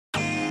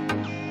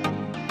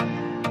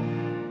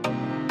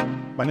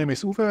My name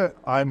is Uwe.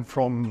 I'm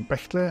from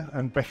Bechtle,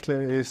 and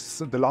Bechtle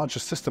is the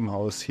largest system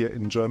house here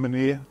in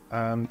Germany,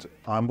 and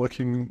I'm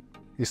working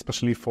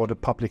especially for the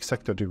public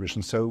sector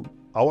division. So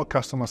our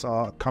customers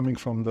are coming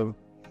from the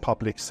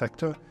public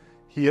sector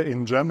here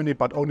in Germany,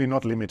 but only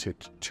not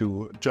limited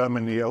to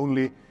Germany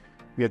only.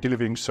 We are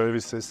delivering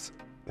services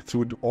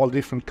through all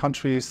different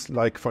countries,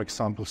 like, for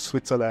example,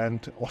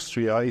 Switzerland,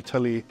 Austria,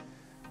 Italy,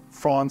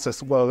 France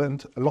as well,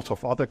 and a lot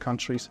of other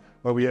countries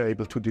where we are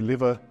able to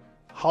deliver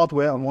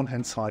hardware on one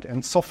hand side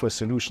and software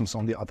solutions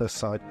on the other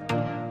side.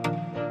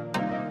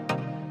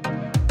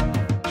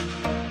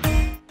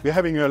 We're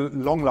having a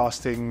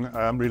long-lasting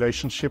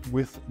relationship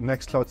with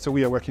Nextcloud, so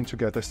we are working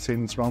together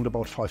since around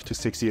about 5 to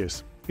 6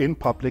 years in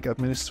public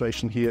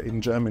administration here in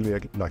Germany,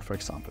 like for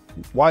example.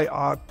 Why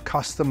are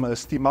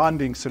customers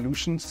demanding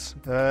solutions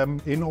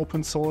in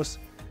open source?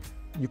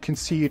 You can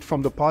see it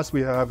from the past.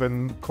 We have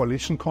a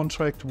coalition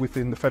contract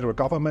within the federal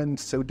government,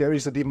 so there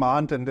is a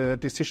demand and a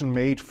decision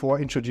made for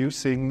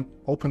introducing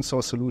open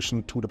source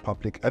solution to the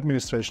public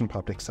administration,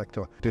 public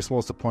sector. This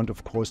was the point,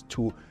 of course,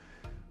 to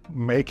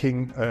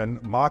making a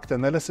market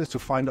analysis to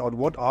find out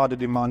what are the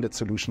demanded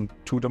solutions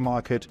to the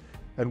market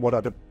and what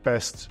are the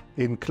best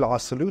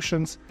in-class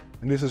solutions.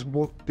 And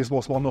this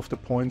was one of the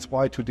points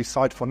why to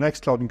decide for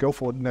Nextcloud and go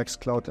for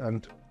Nextcloud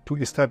and to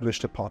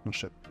establish the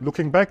partnership.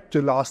 Looking back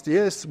to last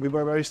years, we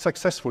were very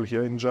successful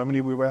here in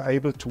Germany. We were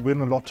able to win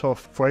a lot of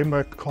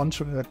framework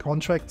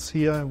contracts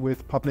here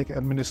with public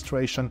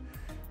administration,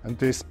 and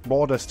this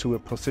brought us to a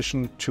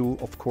position to,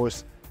 of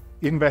course,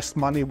 invest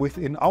money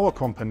within our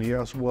company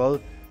as well,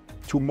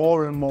 to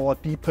more and more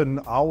deepen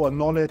our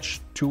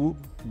knowledge, to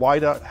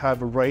wider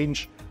have a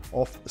range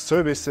of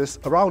services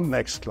around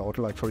Nextcloud,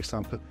 like for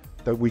example,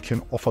 that we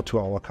can offer to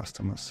our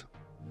customers.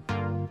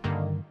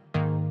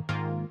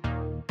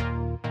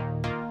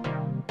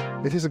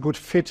 It is a good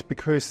fit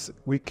because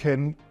we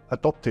can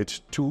adopt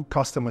it to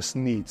customers'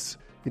 needs.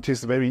 It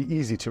is very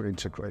easy to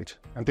integrate.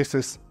 And this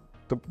is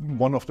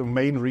one of the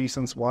main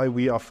reasons why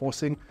we are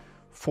forcing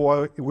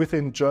for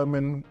within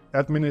German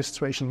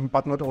administration,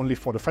 but not only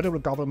for the federal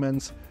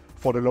governments,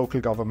 for the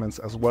local governments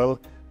as well,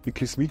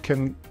 because we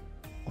can,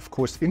 of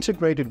course,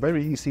 integrate it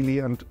very easily.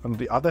 And on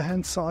the other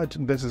hand side,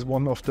 and this is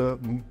one of the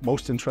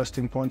most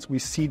interesting points, we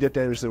see that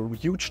there is a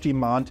huge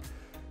demand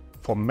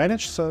for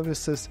managed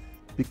services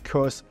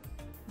because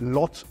a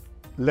lot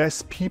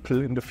less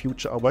people in the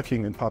future are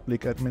working in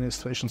public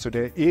administration. So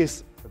there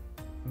is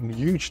a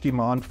huge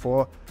demand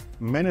for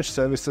managed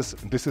services.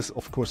 This is,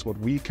 of course, what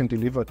we can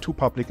deliver to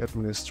public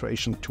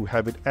administration to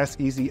have it as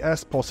easy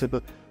as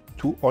possible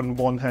to, on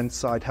one hand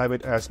side, have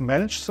it as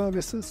managed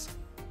services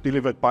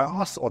delivered by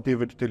us or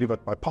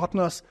delivered by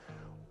partners,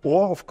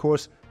 or, of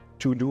course,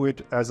 to do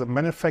it as a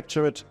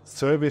manufactured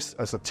service,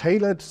 as a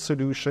tailored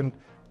solution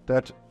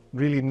that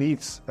really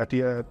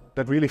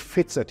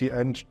fits at the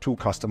end to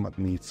customer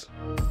needs.